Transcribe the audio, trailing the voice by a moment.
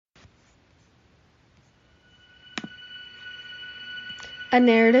A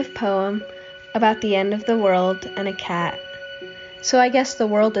narrative poem about the end of the world and a cat. So I guess the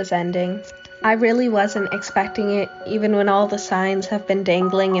world is ending. I really wasn't expecting it, even when all the signs have been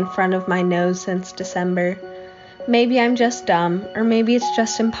dangling in front of my nose since December. Maybe I'm just dumb, or maybe it's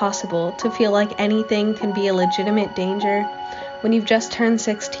just impossible to feel like anything can be a legitimate danger when you've just turned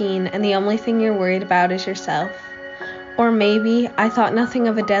 16 and the only thing you're worried about is yourself. Or maybe I thought nothing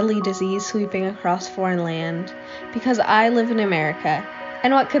of a deadly disease sweeping across foreign land, because I live in America,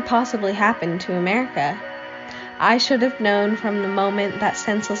 and what could possibly happen to America? I should have known from the moment that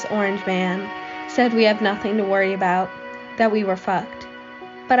senseless orange man said we have nothing to worry about, that we were fucked.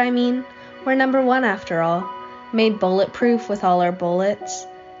 But I mean, we're number one after all, made bulletproof with all our bullets,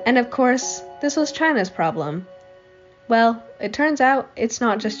 and of course, this was China's problem. Well, it turns out it's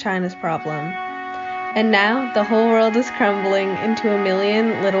not just China's problem. And now the whole world is crumbling into a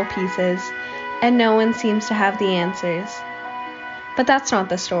million little pieces, and no one seems to have the answers. But that's not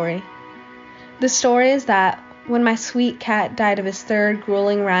the story. The story is that when my sweet cat died of his third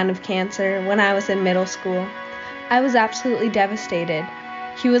grueling round of cancer when I was in middle school, I was absolutely devastated.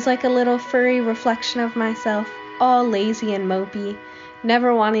 He was like a little furry reflection of myself, all lazy and mopey,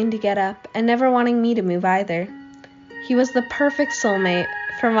 never wanting to get up and never wanting me to move either. He was the perfect soulmate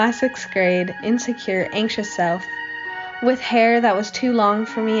for my 6th grade, insecure, anxious self, with hair that was too long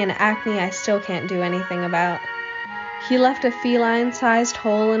for me and acne I still can't do anything about. He left a feline-sized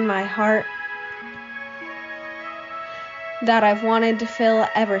hole in my heart that I've wanted to fill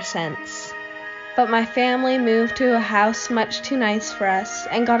ever since. But my family moved to a house much too nice for us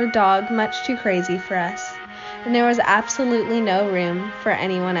and got a dog much too crazy for us, and there was absolutely no room for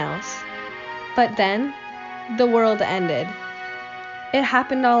anyone else. But then, the world ended. It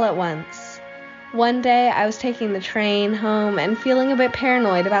happened all at once. One day, I was taking the train home and feeling a bit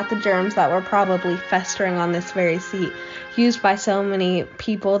paranoid about the germs that were probably festering on this very seat, used by so many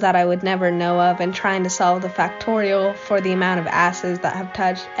people that I would never know of, and trying to solve the factorial for the amount of asses that have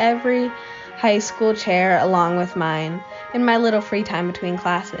touched every high school chair along with mine in my little free time between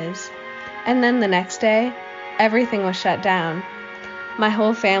classes. And then the next day, everything was shut down. My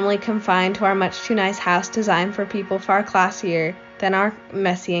whole family confined to our much too nice house designed for people far classier than our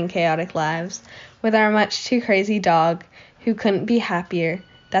messy and chaotic lives, with our much too crazy dog who couldn't be happier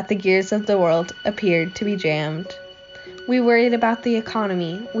that the gears of the world appeared to be jammed. We worried about the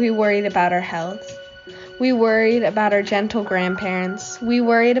economy. We worried about our health. We worried about our gentle grandparents. We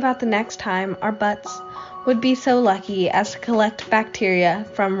worried about the next time our butts would be so lucky as to collect bacteria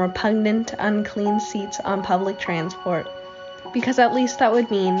from repugnant, unclean seats on public transport, because at least that would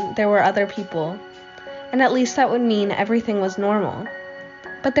mean there were other people, and at least that would mean everything was normal.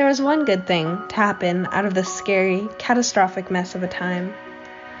 But there was one good thing to happen out of this scary, catastrophic mess of a time.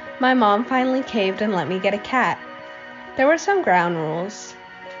 My mom finally caved and let me get a cat. There were some ground rules.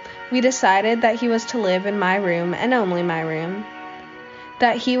 We decided that he was to live in my room and only my room,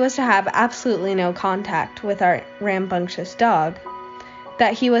 that he was to have absolutely no contact with our rambunctious dog,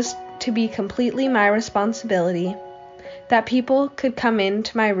 that he was to be completely my responsibility, that people could come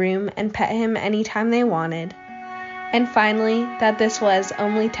into my room and pet him anytime they wanted, and finally, that this was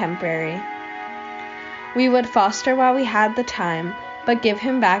only temporary. We would foster while we had the time, but give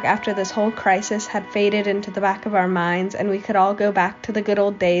him back after this whole crisis had faded into the back of our minds and we could all go back to the good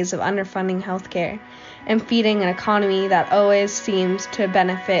old days of underfunding healthcare and feeding an economy that always seems to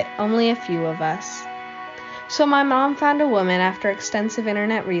benefit only a few of us. So my mom found a woman after extensive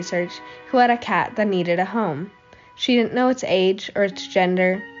internet research who had a cat that needed a home. She didn't know its age or its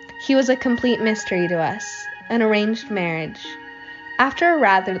gender. He was a complete mystery to us, an arranged marriage. After a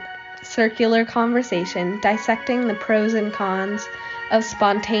rather circular conversation dissecting the pros and cons of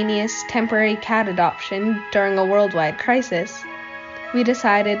spontaneous temporary cat adoption during a worldwide crisis, we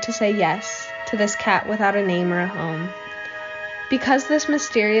decided to say yes to this cat without a name or a home. Because this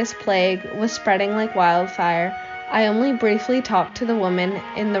mysterious plague was spreading like wildfire, I only briefly talked to the woman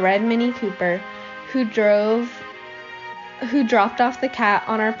in the red Mini Cooper who dropped off the cat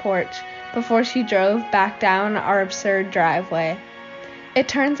on our porch before she drove back down our absurd driveway. It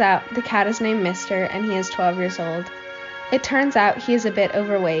turns out the cat is named Mister and he is 12 years old. It turns out he is a bit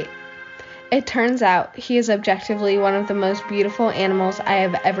overweight. It turns out he is objectively one of the most beautiful animals I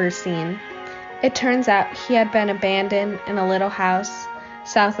have ever seen. It turns out he had been abandoned in a little house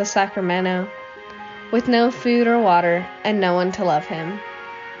south of Sacramento with no food or water and no one to love him.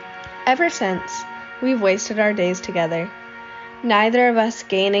 Ever since, we've wasted our days together, neither of us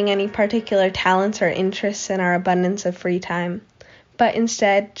gaining any particular talents or interests in our abundance of free time, but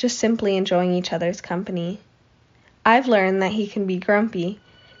instead just simply enjoying each other's company. I've learned that he can be grumpy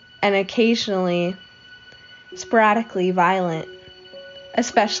and occasionally, sporadically violent,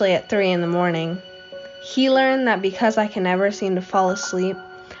 especially at 3 a.m. He learned that because I can never seem to fall asleep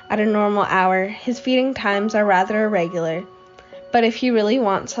at a normal hour, his feeding times are rather irregular. But if he really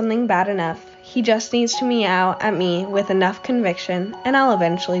wants something bad enough, he just needs to meow at me with enough conviction, and I'll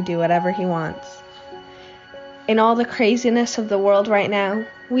eventually do whatever he wants. In all the craziness of the world right now,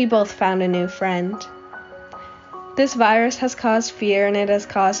 we both found a new friend. This virus has caused fear, and it has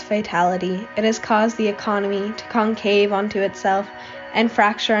caused fatality. It has caused the economy to concave onto itself and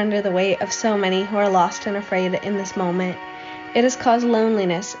fracture under the weight of so many who are lost and afraid in this moment. It has caused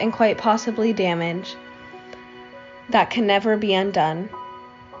loneliness and quite possibly damage that can never be undone.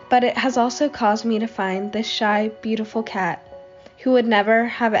 But it has also caused me to find this shy, beautiful cat who would never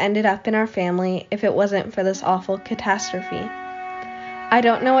have ended up in our family if it wasn't for this awful catastrophe. I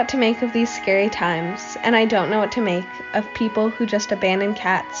don't know what to make of these scary times, and I don't know what to make of people who just abandon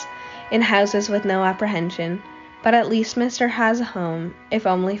cats in houses with no apprehension, but at least Mr. has a home, if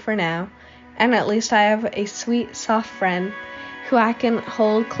only for now, and at least I have a sweet, soft friend who I can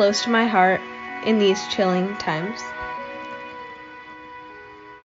hold close to my heart in these chilling times.